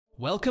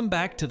Welcome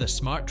back to the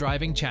Smart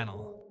Driving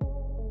channel.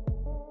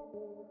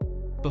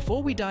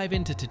 Before we dive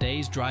into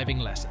today's driving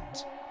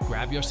lessons,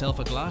 grab yourself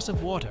a glass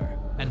of water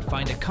and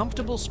find a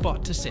comfortable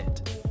spot to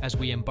sit as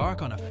we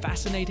embark on a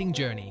fascinating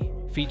journey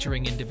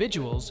featuring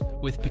individuals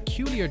with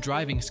peculiar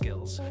driving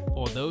skills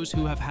or those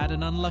who have had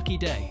an unlucky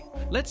day.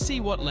 Let's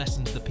see what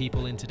lessons the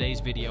people in today's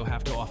video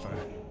have to offer.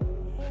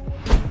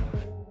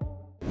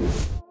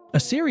 A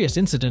serious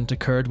incident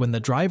occurred when the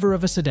driver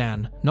of a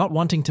sedan, not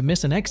wanting to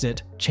miss an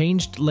exit,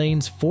 changed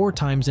lanes 4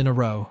 times in a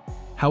row.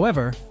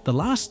 However, the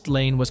last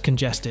lane was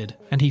congested,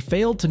 and he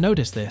failed to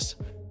notice this.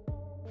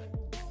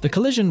 The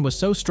collision was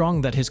so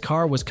strong that his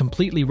car was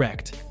completely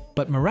wrecked,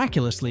 but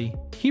miraculously,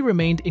 he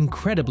remained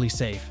incredibly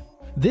safe.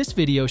 This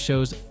video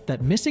shows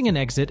that missing an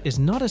exit is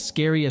not as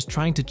scary as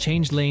trying to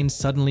change lanes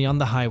suddenly on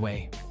the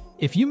highway.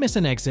 If you miss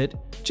an exit,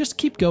 just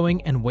keep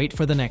going and wait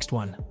for the next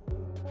one.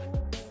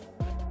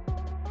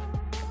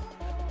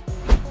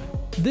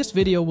 This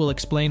video will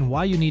explain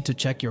why you need to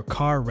check your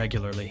car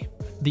regularly.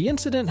 The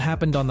incident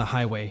happened on the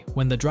highway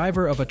when the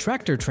driver of a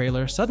tractor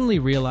trailer suddenly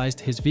realized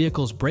his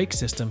vehicle's brake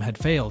system had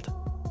failed.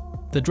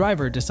 The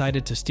driver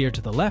decided to steer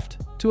to the left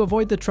to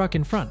avoid the truck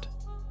in front.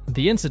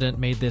 The incident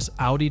made this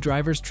Audi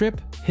driver's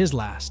trip his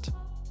last.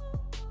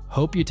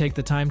 Hope you take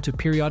the time to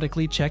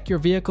periodically check your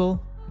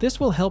vehicle. This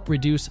will help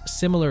reduce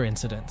similar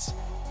incidents.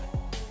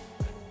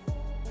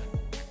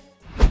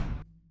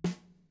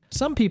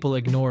 Some people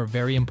ignore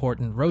very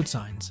important road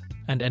signs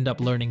and end up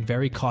learning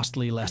very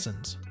costly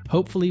lessons.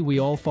 Hopefully, we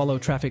all follow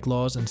traffic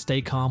laws and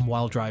stay calm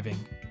while driving.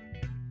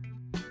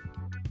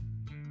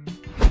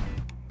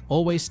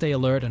 Always stay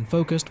alert and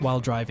focused while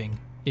driving.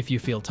 If you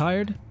feel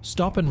tired,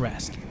 stop and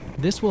rest.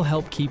 This will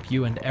help keep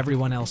you and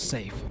everyone else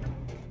safe.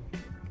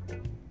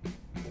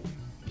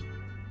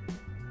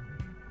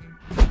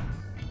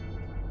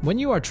 When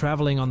you are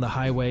traveling on the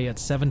highway at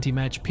 70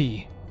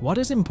 mph, what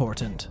is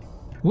important?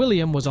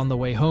 William was on the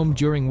way home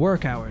during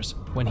work hours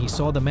when he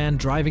saw the man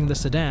driving the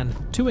sedan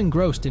too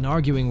engrossed in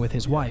arguing with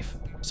his wife,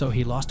 so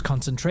he lost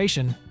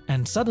concentration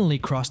and suddenly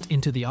crossed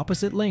into the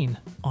opposite lane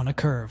on a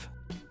curve.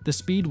 The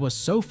speed was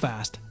so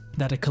fast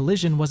that a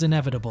collision was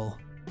inevitable.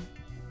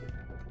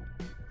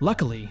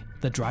 Luckily,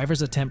 the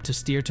driver's attempt to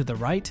steer to the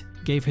right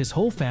gave his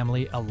whole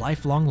family a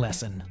lifelong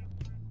lesson.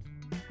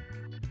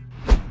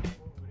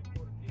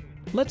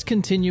 Let's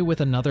continue with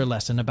another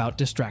lesson about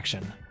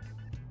distraction.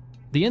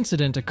 The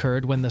incident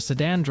occurred when the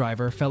sedan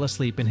driver fell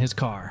asleep in his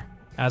car.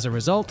 As a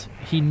result,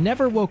 he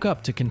never woke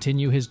up to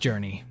continue his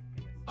journey.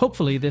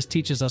 Hopefully, this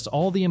teaches us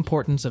all the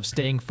importance of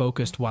staying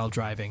focused while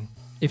driving.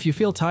 If you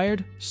feel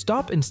tired,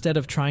 stop instead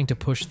of trying to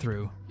push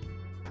through.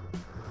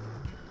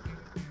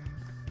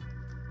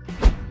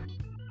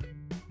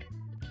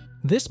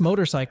 This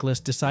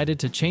motorcyclist decided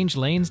to change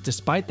lanes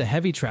despite the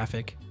heavy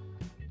traffic,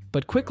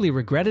 but quickly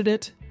regretted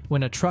it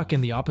when a truck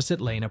in the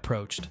opposite lane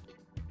approached.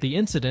 The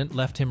incident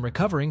left him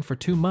recovering for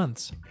 2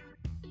 months.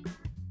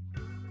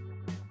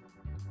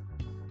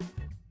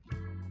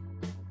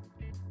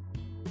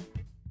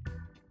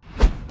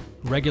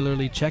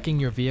 Regularly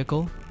checking your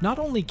vehicle not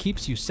only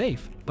keeps you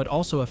safe, but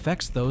also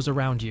affects those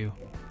around you.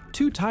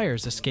 2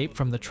 tires escaped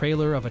from the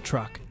trailer of a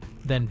truck.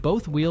 Then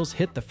both wheels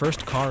hit the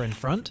first car in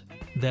front,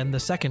 then the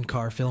second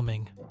car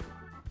filming.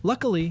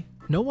 Luckily,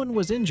 no one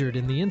was injured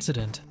in the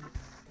incident.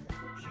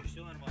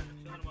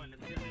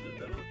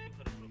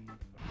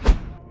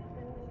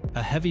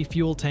 A heavy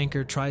fuel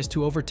tanker tries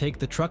to overtake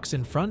the trucks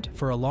in front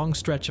for a long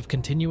stretch of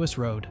continuous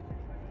road.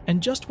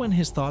 And just when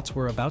his thoughts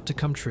were about to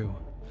come true,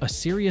 a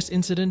serious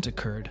incident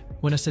occurred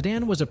when a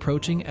sedan was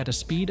approaching at a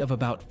speed of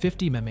about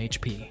 50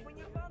 mph.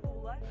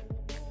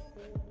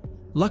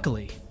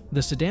 Luckily,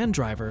 the sedan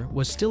driver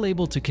was still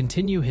able to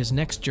continue his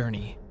next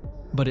journey,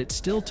 but it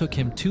still took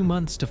him 2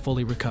 months to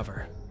fully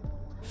recover.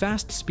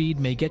 Fast speed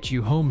may get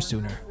you home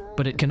sooner,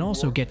 but it can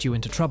also get you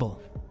into trouble,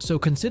 so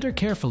consider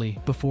carefully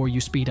before you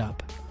speed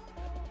up.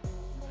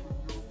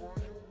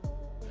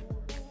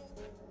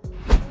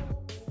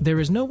 There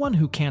is no one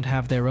who can't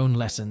have their own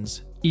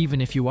lessons,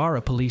 even if you are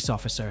a police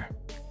officer.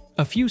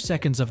 A few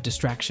seconds of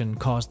distraction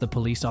caused the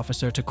police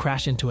officer to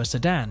crash into a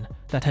sedan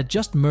that had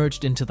just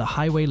merged into the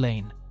highway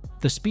lane.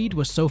 The speed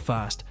was so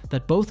fast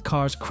that both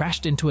cars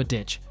crashed into a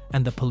ditch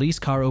and the police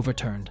car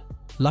overturned.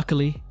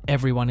 Luckily,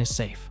 everyone is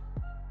safe.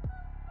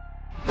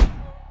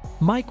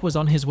 Mike was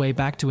on his way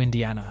back to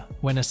Indiana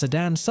when a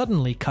sedan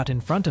suddenly cut in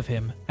front of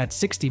him at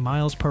 60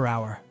 miles per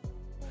hour.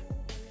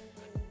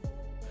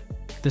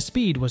 The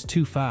speed was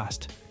too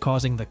fast,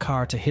 causing the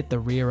car to hit the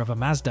rear of a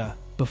Mazda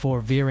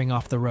before veering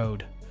off the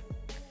road.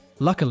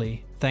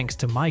 Luckily, thanks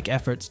to Mike's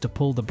efforts to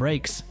pull the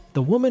brakes,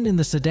 the woman in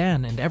the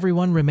sedan and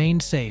everyone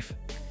remained safe.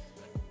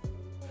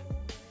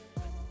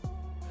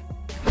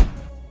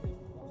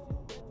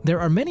 There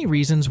are many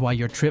reasons why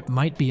your trip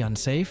might be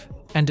unsafe,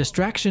 and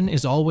distraction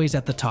is always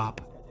at the top.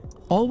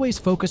 Always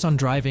focus on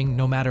driving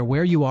no matter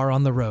where you are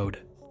on the road.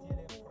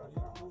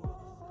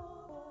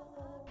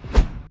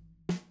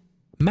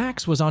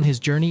 Max was on his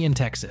journey in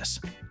Texas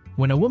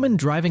when a woman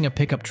driving a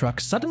pickup truck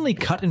suddenly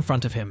cut in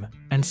front of him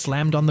and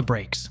slammed on the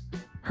brakes.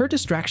 Her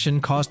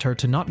distraction caused her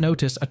to not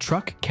notice a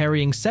truck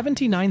carrying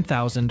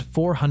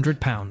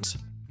 79,400 pounds.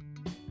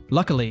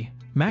 Luckily,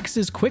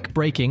 Max's quick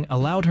braking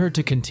allowed her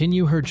to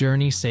continue her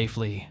journey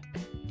safely.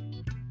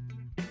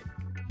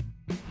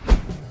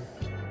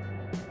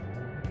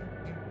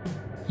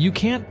 You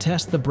can't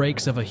test the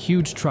brakes of a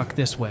huge truck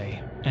this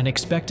way and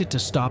expect it to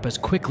stop as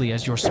quickly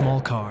as your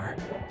small car.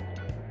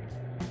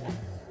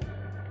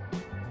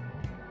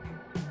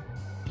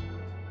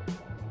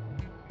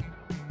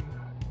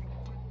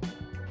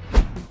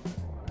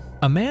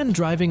 A man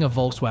driving a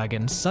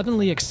Volkswagen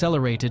suddenly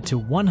accelerated to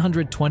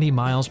 120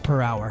 miles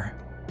per hour.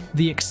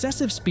 The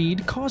excessive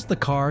speed caused the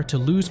car to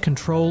lose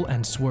control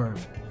and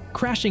swerve,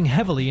 crashing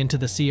heavily into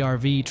the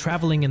CR-V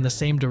traveling in the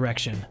same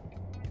direction.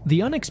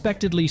 The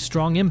unexpectedly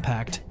strong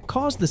impact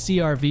caused the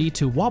CR-V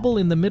to wobble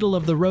in the middle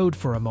of the road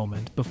for a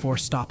moment before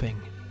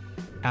stopping.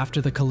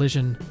 After the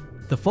collision,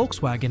 the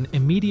Volkswagen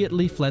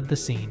immediately fled the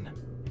scene.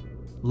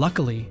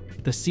 Luckily,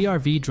 the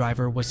CR-V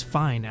driver was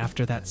fine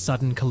after that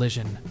sudden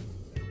collision.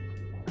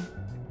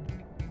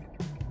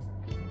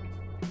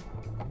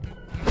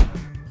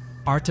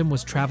 Artem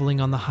was traveling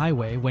on the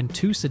highway when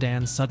two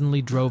sedans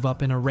suddenly drove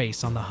up in a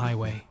race on the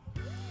highway.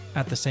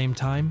 At the same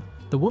time,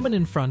 the woman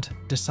in front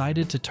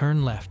decided to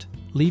turn left,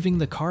 leaving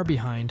the car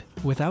behind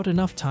without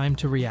enough time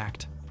to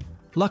react.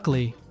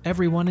 Luckily,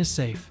 everyone is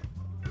safe.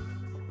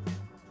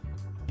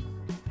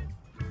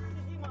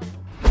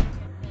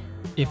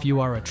 If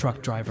you are a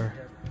truck driver,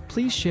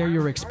 please share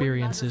your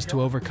experiences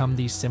to overcome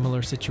these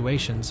similar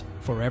situations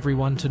for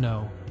everyone to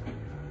know.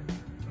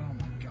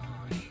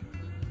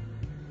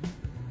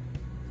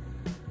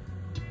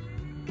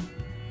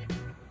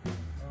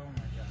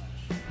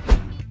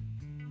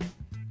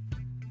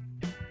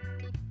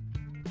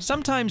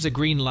 Sometimes a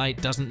green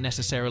light doesn't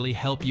necessarily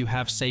help you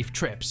have safe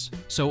trips,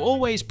 so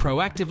always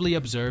proactively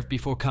observe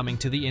before coming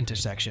to the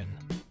intersection.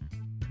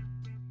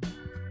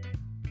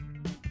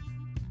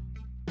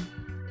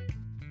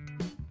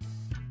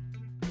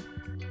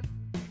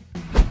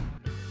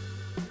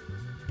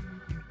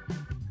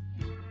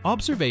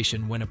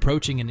 Observation when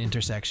approaching an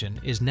intersection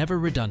is never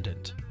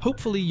redundant.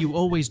 Hopefully you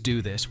always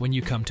do this when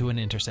you come to an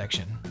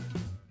intersection.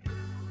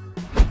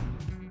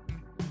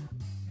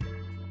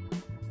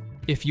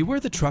 If you were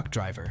the truck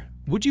driver,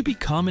 would you be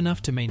calm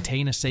enough to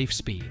maintain a safe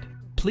speed?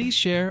 Please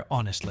share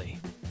honestly.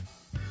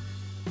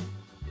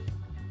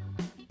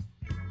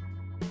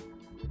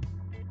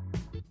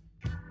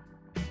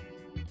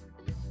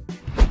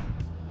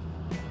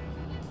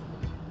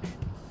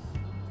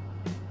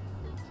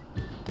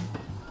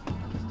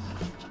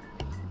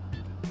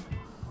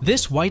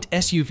 This white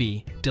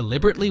SUV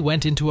deliberately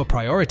went into a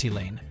priority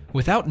lane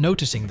without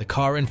noticing the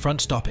car in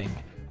front stopping,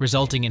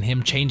 resulting in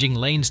him changing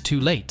lanes too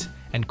late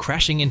and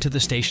crashing into the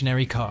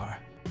stationary car.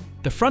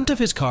 The front of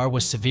his car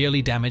was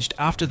severely damaged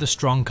after the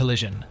strong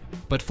collision,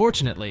 but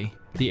fortunately,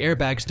 the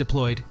airbags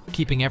deployed,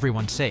 keeping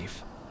everyone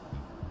safe.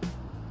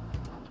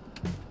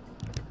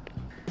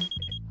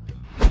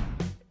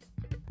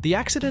 The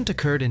accident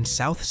occurred in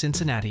South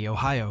Cincinnati,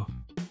 Ohio.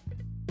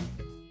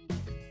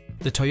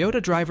 The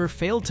Toyota driver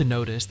failed to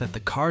notice that the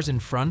cars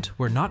in front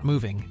were not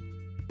moving,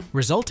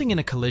 resulting in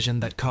a collision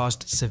that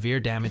caused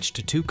severe damage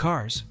to two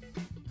cars.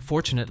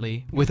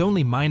 Fortunately, with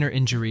only minor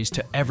injuries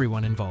to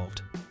everyone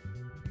involved.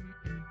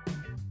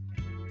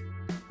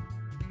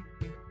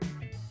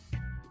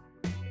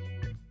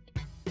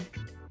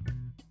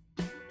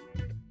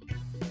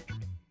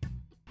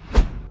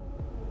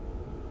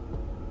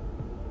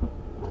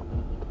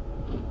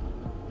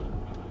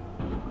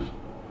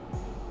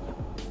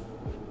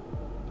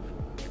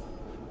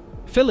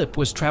 Philip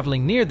was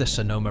traveling near the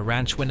Sonoma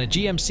ranch when a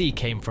GMC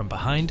came from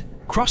behind,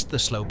 crossed the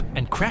slope,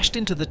 and crashed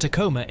into the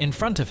Tacoma in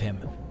front of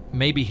him.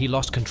 Maybe he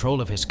lost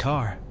control of his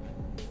car.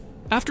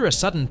 After a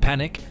sudden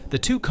panic, the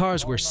two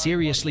cars were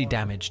seriously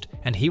damaged,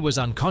 and he was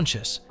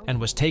unconscious and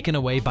was taken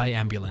away by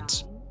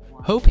ambulance.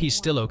 Hope he's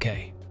still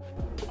okay.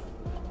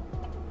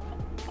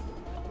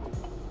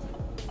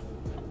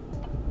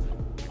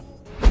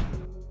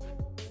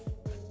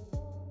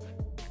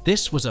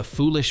 This was a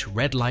foolish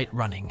red light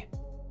running.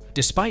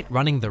 Despite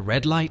running the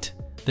red light,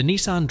 the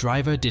Nissan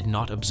driver did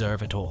not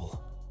observe at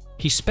all.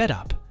 He sped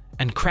up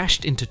and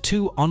crashed into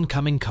two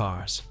oncoming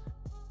cars.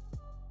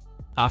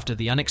 After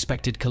the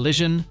unexpected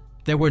collision,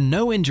 there were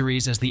no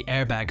injuries as the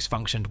airbags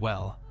functioned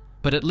well,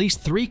 but at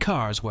least 3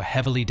 cars were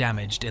heavily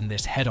damaged in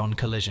this head-on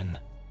collision.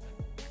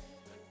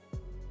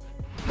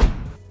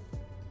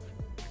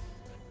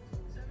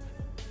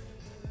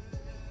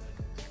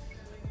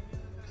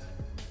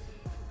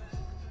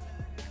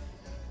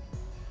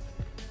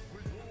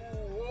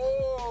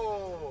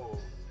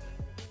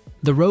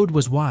 The road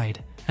was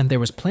wide and there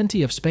was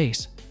plenty of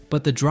space,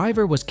 but the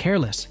driver was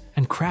careless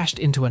and crashed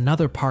into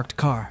another parked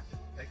car.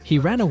 He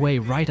ran away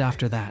right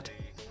after that.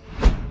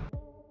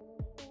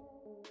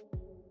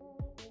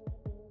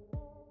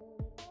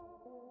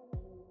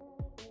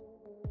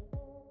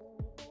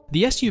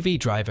 The SUV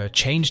driver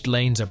changed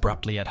lanes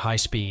abruptly at high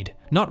speed,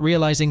 not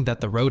realizing that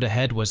the road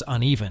ahead was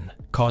uneven,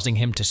 causing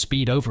him to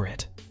speed over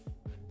it.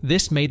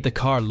 This made the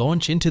car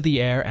launch into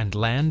the air and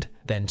land,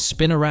 then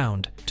spin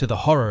around, to the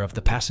horror of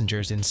the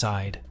passengers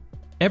inside.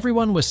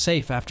 Everyone was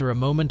safe after a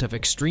moment of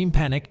extreme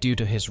panic due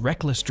to his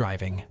reckless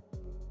driving.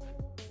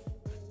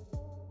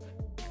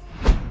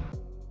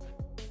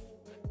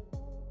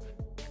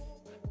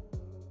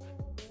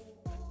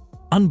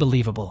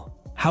 Unbelievable.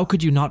 How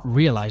could you not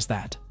realize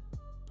that?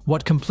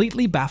 What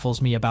completely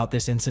baffles me about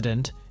this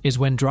incident is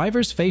when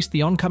drivers face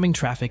the oncoming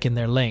traffic in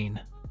their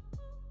lane.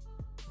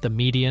 The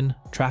median,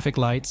 traffic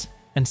lights,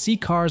 and see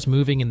cars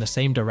moving in the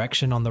same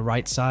direction on the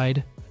right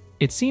side,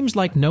 it seems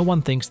like no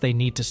one thinks they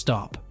need to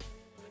stop.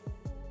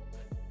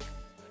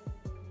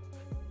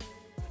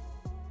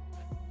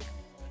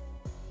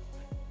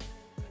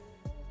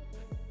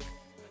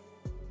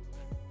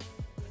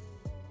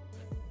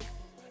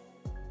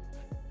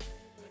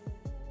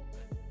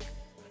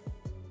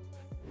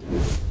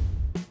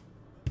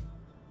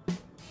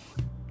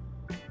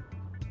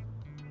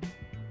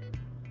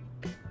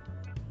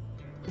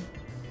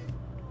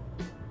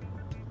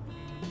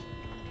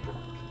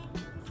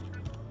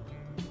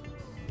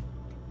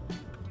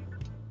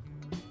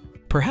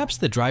 Perhaps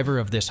the driver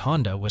of this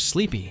Honda was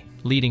sleepy,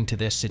 leading to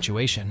this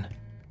situation.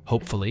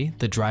 Hopefully,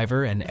 the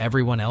driver and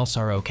everyone else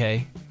are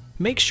okay.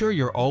 Make sure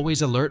you're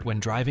always alert when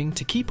driving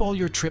to keep all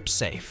your trips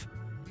safe.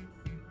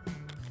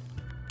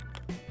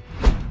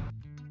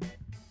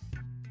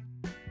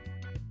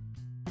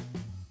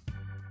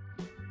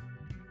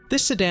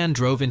 This sedan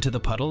drove into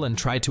the puddle and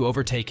tried to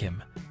overtake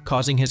him,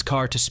 causing his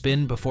car to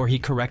spin before he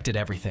corrected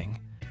everything.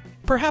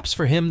 Perhaps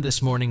for him,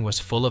 this morning was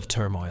full of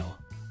turmoil.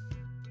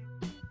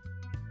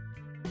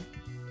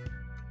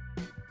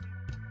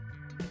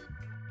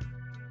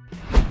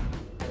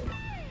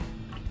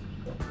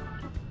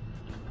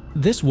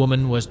 This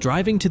woman was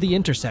driving to the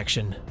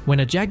intersection when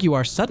a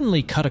Jaguar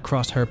suddenly cut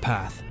across her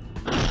path,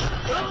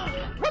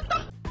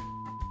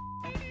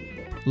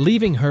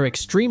 leaving her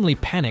extremely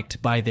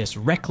panicked by this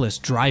reckless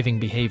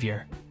driving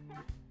behavior.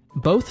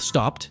 Both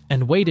stopped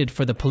and waited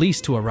for the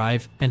police to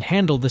arrive and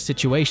handle the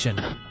situation.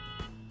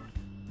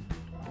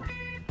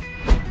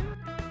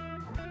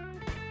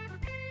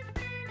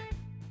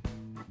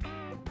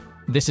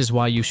 This is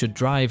why you should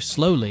drive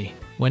slowly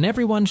when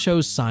everyone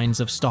shows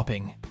signs of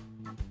stopping.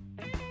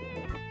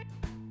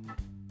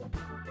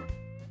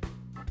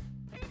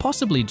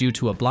 Possibly due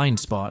to a blind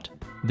spot,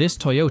 this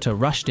Toyota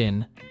rushed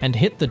in and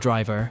hit the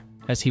driver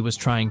as he was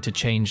trying to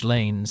change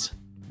lanes.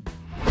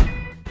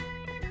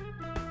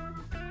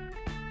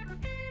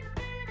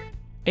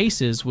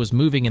 Aces was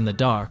moving in the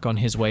dark on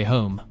his way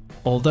home,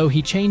 although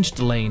he changed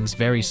lanes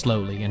very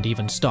slowly and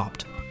even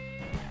stopped.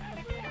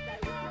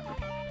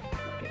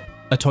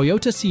 A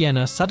Toyota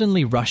Sienna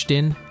suddenly rushed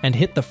in and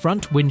hit the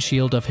front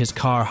windshield of his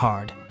car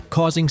hard,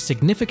 causing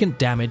significant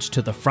damage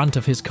to the front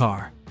of his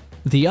car.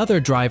 The other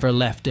driver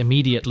left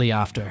immediately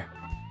after.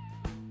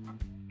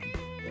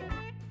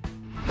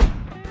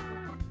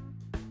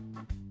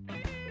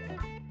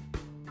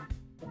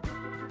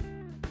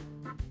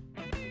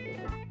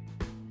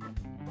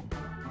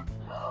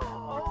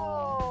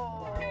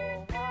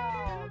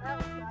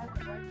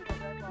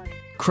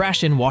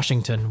 Crash in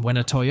Washington when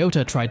a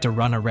Toyota tried to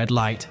run a red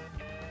light.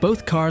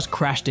 Both cars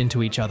crashed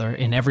into each other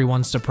in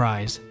everyone's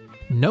surprise.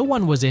 No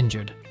one was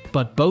injured,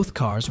 but both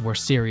cars were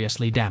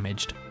seriously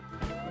damaged.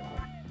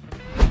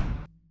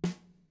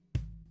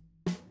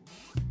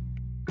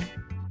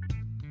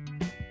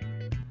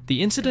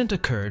 The incident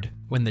occurred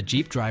when the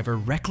Jeep driver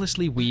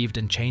recklessly weaved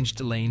and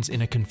changed lanes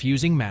in a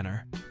confusing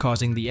manner,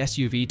 causing the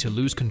SUV to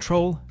lose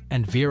control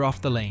and veer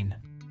off the lane.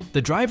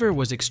 The driver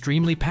was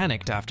extremely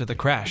panicked after the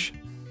crash,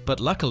 but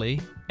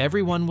luckily,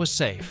 everyone was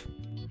safe.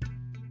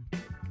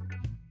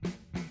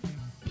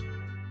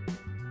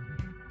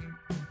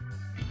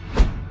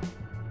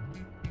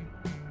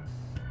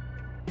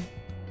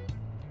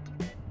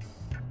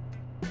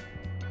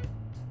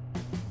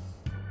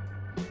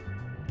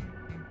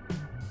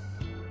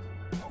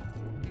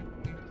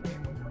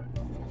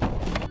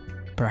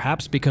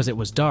 Perhaps because it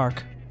was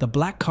dark, the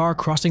black car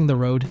crossing the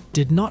road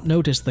did not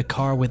notice the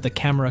car with the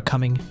camera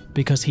coming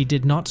because he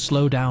did not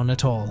slow down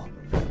at all.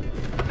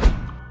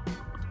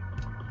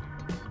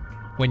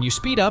 When you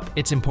speed up,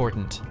 it's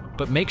important,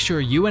 but make sure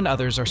you and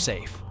others are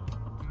safe.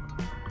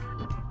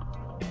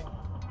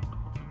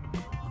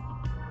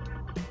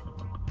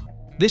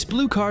 This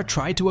blue car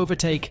tried to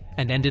overtake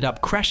and ended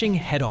up crashing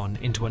head-on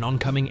into an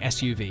oncoming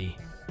SUV.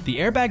 The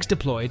airbags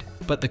deployed,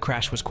 but the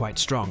crash was quite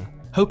strong,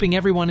 hoping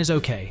everyone is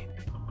okay.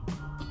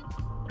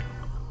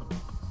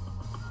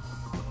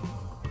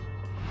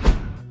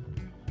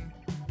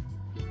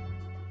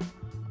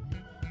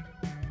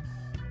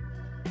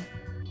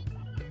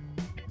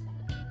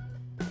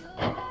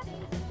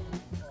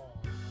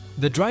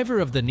 The driver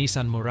of the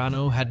Nissan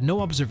Murano had no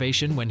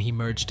observation when he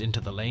merged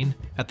into the lane.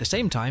 At the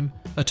same time,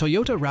 a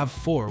Toyota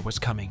RAV4 was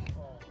coming.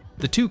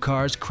 The two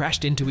cars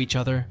crashed into each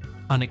other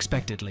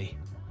unexpectedly.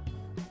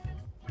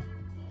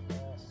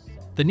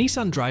 The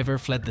Nissan driver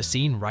fled the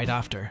scene right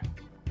after.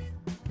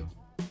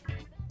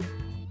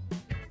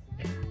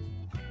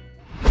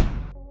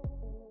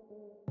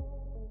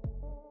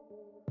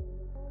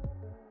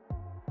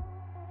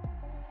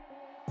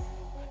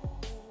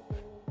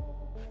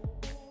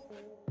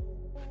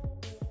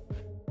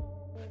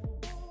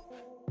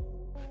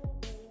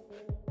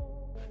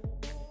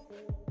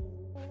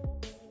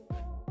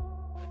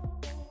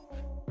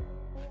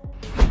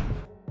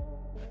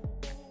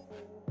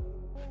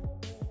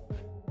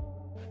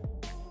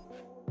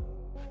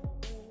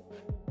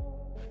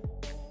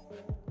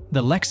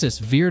 The Lexus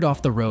veered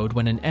off the road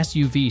when an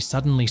SUV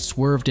suddenly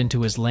swerved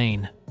into his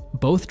lane.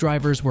 Both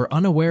drivers were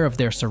unaware of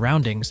their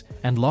surroundings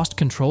and lost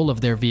control of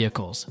their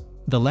vehicles.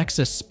 The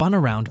Lexus spun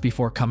around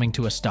before coming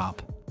to a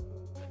stop.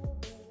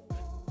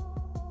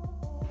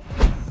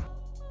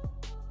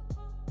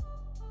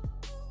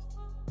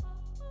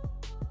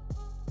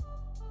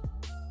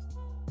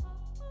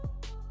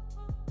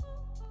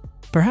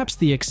 Perhaps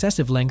the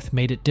excessive length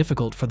made it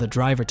difficult for the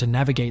driver to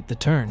navigate the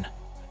turn.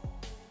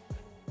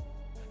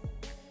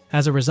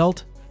 As a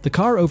result, the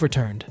car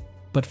overturned,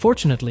 but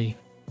fortunately,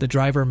 the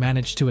driver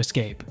managed to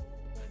escape.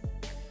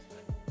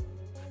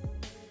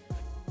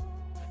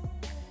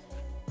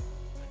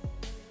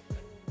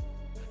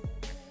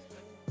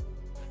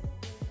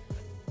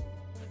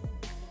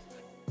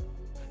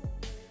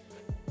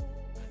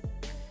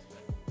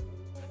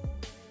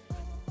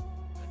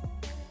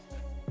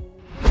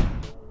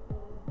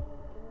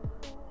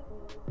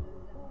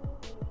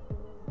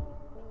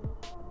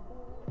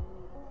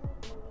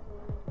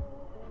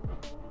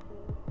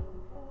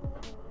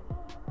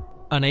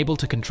 Unable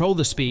to control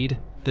the speed,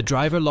 the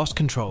driver lost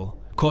control,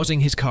 causing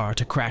his car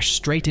to crash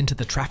straight into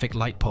the traffic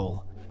light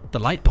pole. The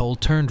light pole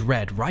turned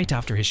red right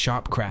after his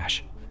sharp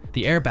crash.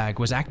 The airbag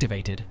was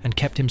activated and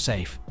kept him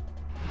safe.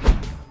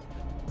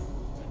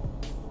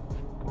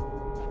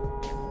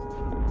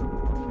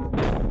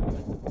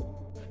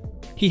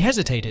 He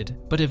hesitated,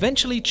 but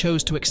eventually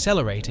chose to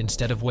accelerate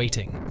instead of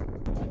waiting.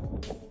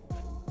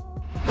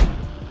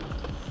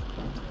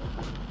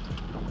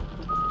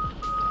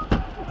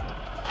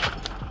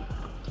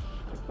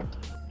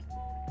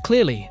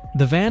 Clearly,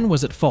 the van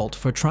was at fault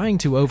for trying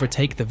to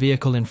overtake the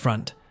vehicle in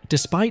front,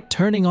 despite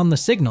turning on the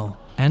signal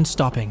and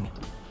stopping.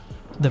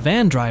 The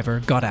van driver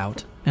got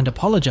out and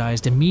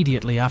apologized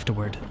immediately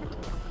afterward.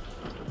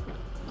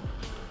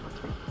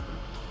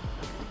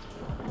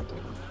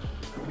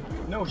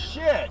 No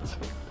shit!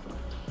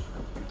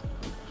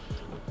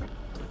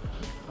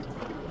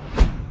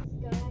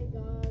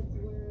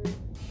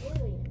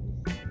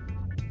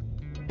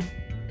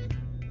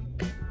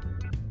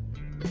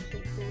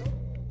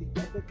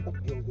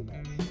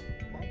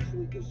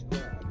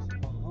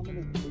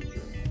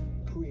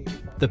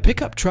 The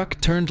pickup truck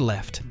turned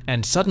left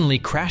and suddenly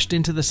crashed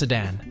into the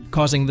sedan,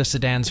 causing the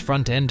sedan's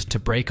front end to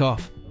break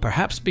off,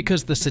 perhaps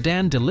because the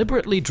sedan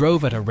deliberately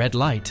drove at a red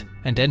light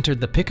and entered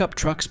the pickup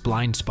truck's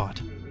blind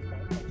spot.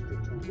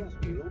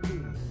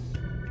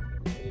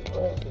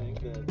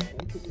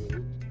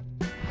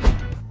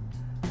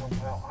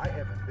 Well, I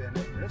haven't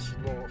been in this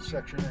little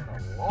section in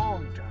a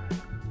long time.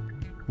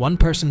 One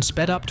person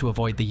sped up to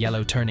avoid the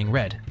yellow turning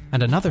red,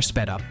 and another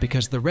sped up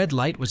because the red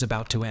light was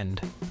about to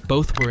end.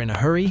 Both were in a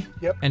hurry,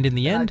 and in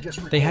the end,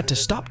 they had to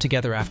stop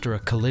together after a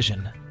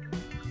collision.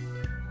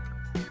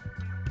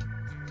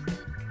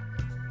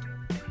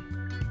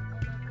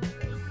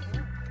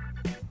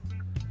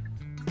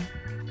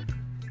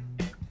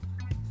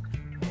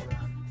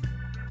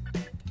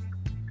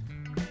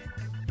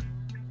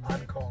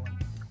 I'm calling.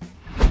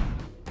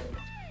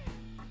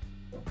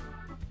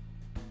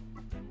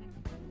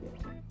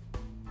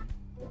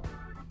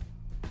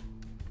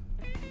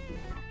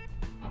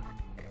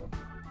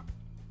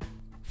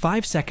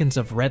 "5 seconds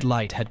of red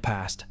light had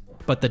passed,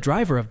 but the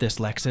driver of this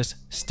Lexus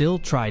still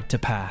tried to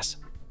pass.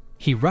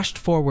 He rushed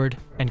forward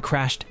and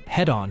crashed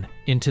head-on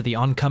into the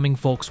oncoming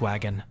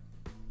Volkswagen,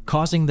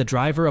 causing the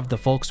driver of the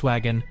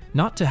Volkswagen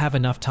not to have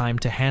enough time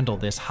to handle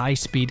this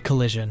high-speed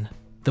collision.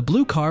 The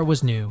blue car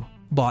was new,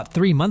 bought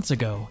 3 months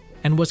ago,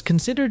 and was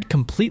considered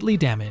completely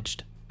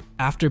damaged.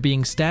 After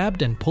being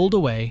stabbed and pulled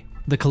away,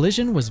 the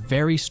collision was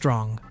very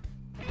strong.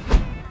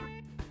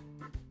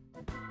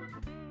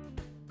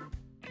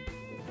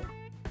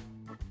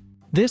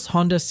 This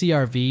Honda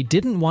CR-V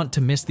didn't want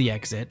to miss the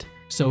exit,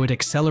 so it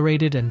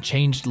accelerated and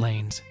changed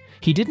lanes.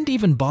 He didn't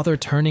even bother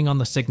turning on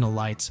the signal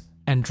lights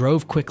and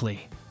drove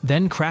quickly,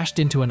 then crashed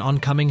into an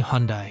oncoming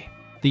Hyundai.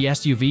 The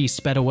SUV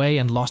sped away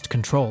and lost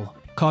control,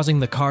 causing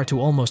the car to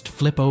almost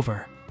flip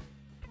over.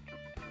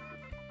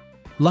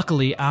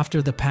 Luckily,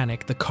 after the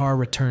panic, the car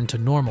returned to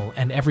normal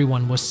and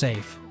everyone was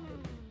safe.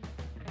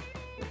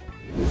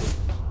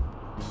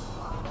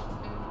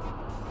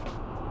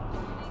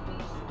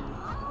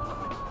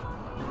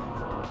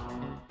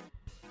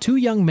 Two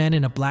young men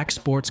in a black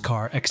sports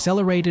car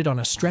accelerated on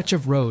a stretch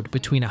of road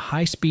between a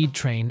high-speed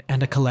train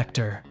and a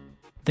collector.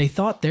 They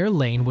thought their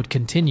lane would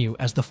continue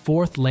as the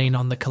fourth lane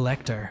on the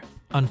collector.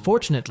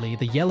 Unfortunately,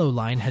 the yellow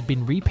line had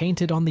been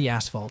repainted on the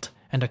asphalt,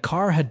 and a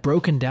car had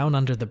broken down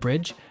under the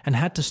bridge and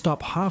had to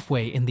stop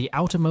halfway in the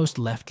outermost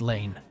left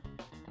lane.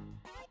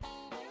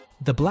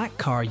 The black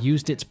car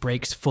used its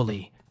brakes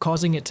fully,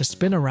 causing it to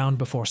spin around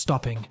before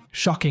stopping,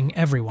 shocking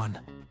everyone,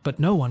 but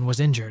no one was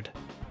injured.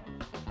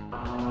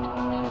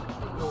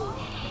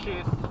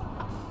 Shit.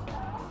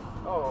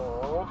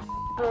 Oh,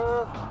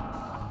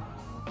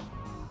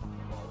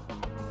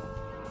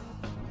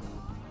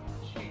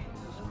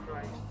 Jesus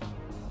Christ.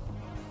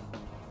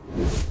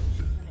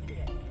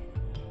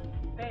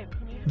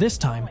 This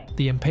time,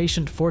 the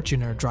impatient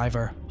Fortuner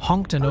driver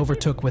honked and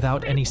overtook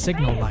without any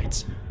signal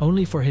lights,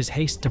 only for his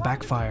haste to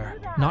backfire.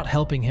 not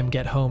helping him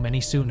get home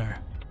any sooner.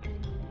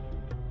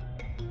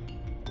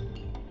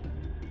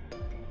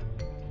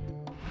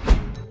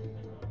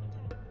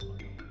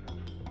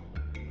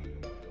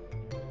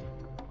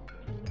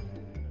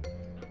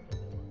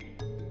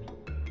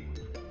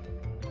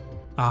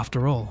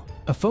 After all,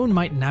 a phone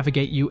might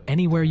navigate you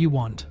anywhere you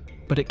want,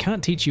 but it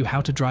can't teach you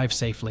how to drive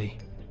safely.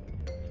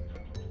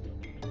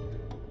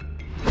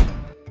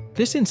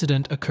 This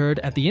incident occurred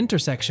at the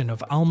intersection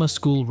of Alma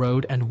School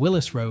Road and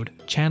Willis Road,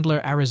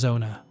 Chandler,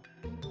 Arizona.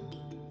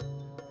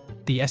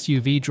 The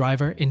SUV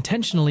driver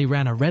intentionally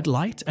ran a red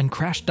light and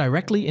crashed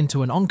directly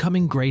into an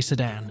oncoming grey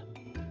sedan.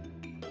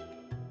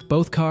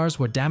 Both cars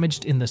were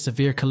damaged in the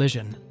severe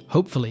collision.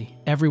 Hopefully,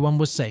 everyone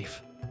was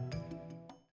safe.